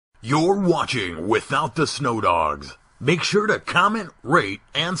You're watching Without the Snow Dogs. Make sure to comment, rate,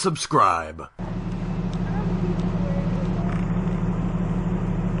 and subscribe.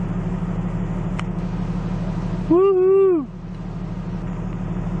 Woohoo!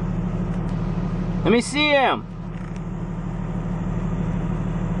 Let me see him.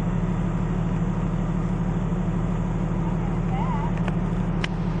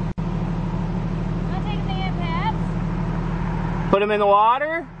 Put him in the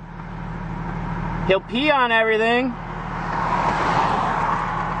water. He'll pee on everything.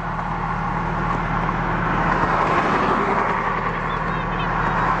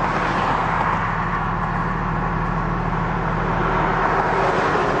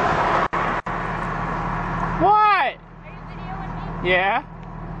 What? Are you videoing me? Yeah.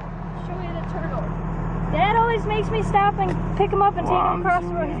 Show you the turtle. Dad always makes me stop and pick him up and take him across the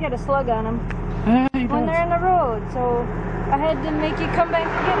road. He's got a slug on him. When they're in the road, so I had to make you come back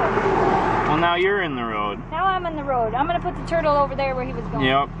and get him. Well, now you're in the road. Now I'm in the road. I'm going to put the turtle over there where he was going.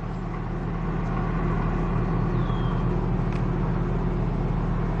 Yep.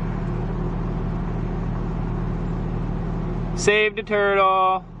 Saved a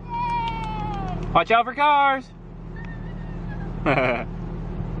turtle. Yay! Watch out for cars.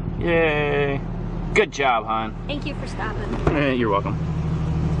 Yay. Good job, hon. Thank you for stopping. You're welcome.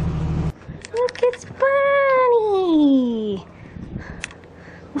 Look, it's Bonnie.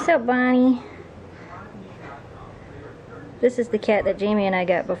 What's up, Bonnie? This is the cat that Jamie and I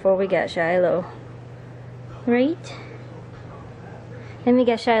got before we got Shiloh. Right? Then we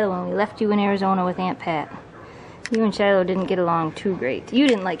got Shiloh when we left you in Arizona with Aunt Pat. You and Shiloh didn't get along too great. You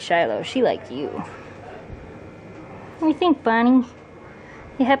didn't like Shiloh. She liked you. What do you think, Bonnie?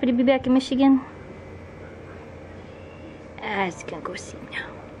 You happy to be back in Michigan? I was gonna go see now.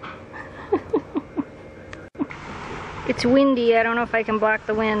 It's windy. I don't know if I can block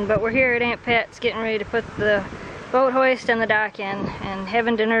the wind, but we're here at Aunt Pat's getting ready to put the boat hoist on the dock in and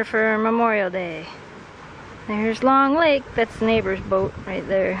having dinner for Memorial Day. There's Long Lake. That's the neighbor's boat right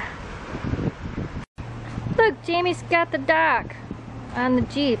there. Look, Jamie's got the dock on the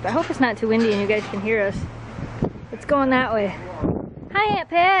Jeep. I hope it's not too windy and you guys can hear us. It's going that way. Hi, Aunt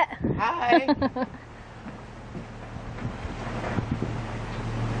Pat. Hi.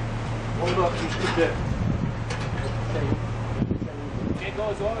 Hold up, you should it. It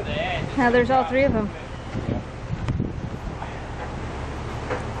goes over the edge. Now there's all three of them.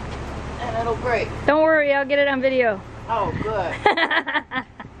 And it'll break. Don't worry, I'll get it on video. Oh, good.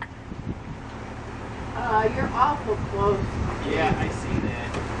 You're awful close. Yeah, I see that.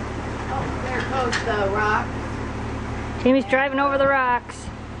 Oh, there goes the rock. Jamie's driving over the rocks.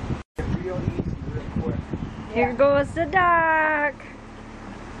 Real easy, real quick. Here goes the dock.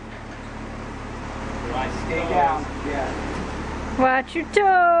 Do I stay down? Yeah. Watch your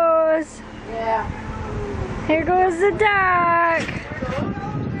toes. Yeah. Here goes the dock.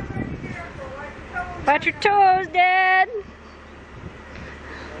 Watch your toes, Dad.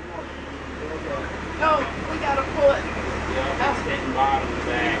 No, we gotta pull it. Yeah, it's hitting bottom and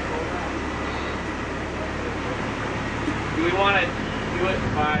back. Do we want to do it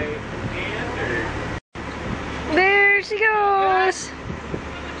by hand or? There she goes.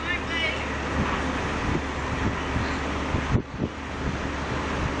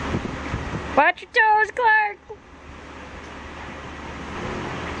 Watch your toes, Clark.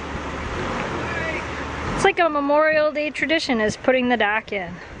 It's like a Memorial Day tradition is putting the dock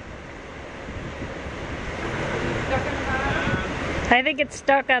in. I think it's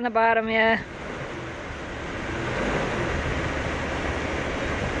stuck on the bottom, yeah.